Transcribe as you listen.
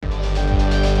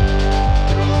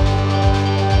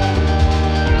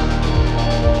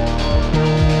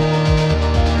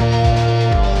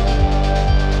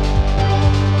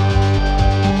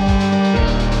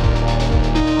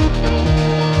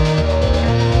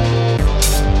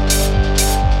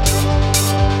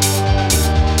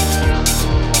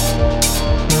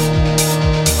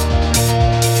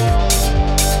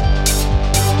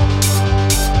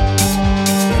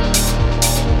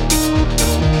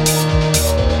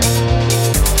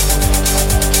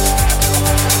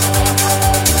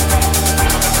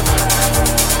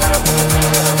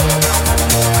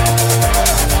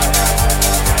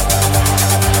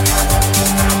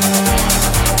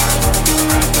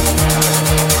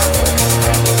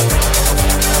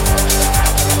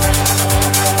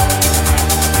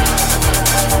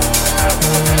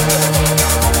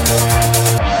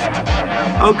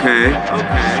Okay,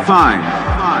 fine.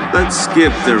 Let's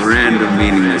skip the random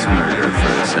meaningless murder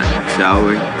for a second, shall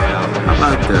we? How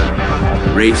about the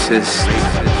racist,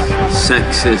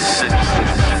 sexist,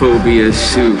 phobia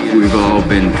soup we've all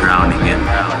been drowning in?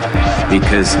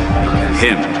 Because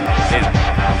him.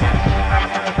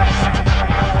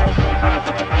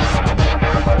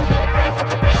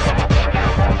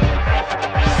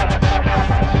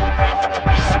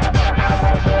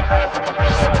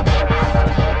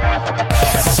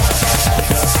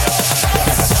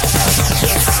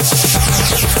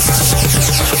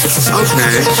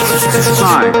 Okay,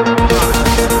 fine.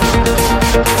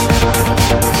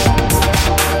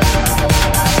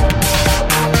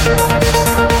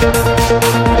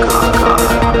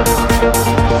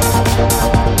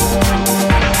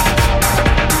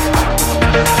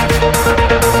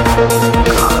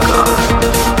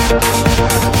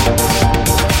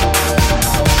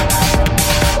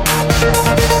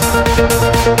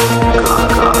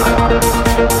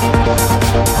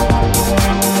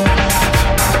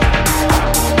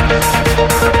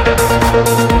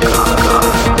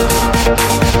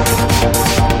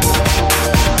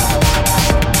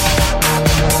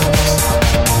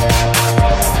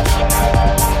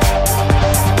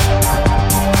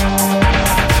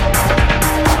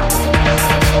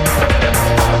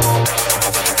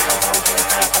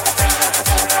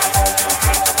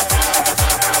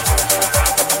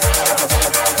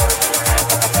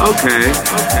 Okay,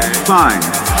 fine.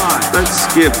 Let's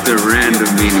skip the random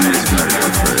meaningless murder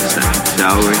for a second,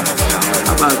 shall we?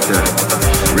 How about the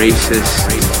racist,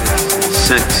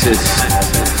 sexist,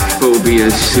 phobia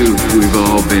soup we've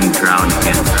all been drowning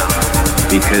in?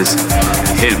 Because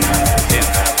him.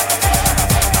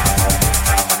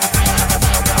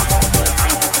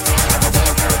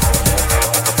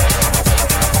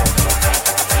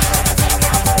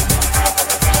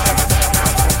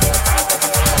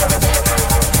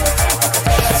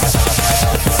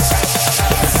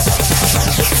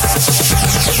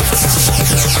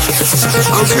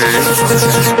 Okay,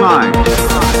 fine.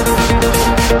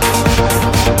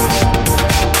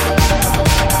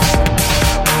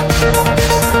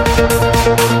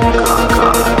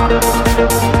 God.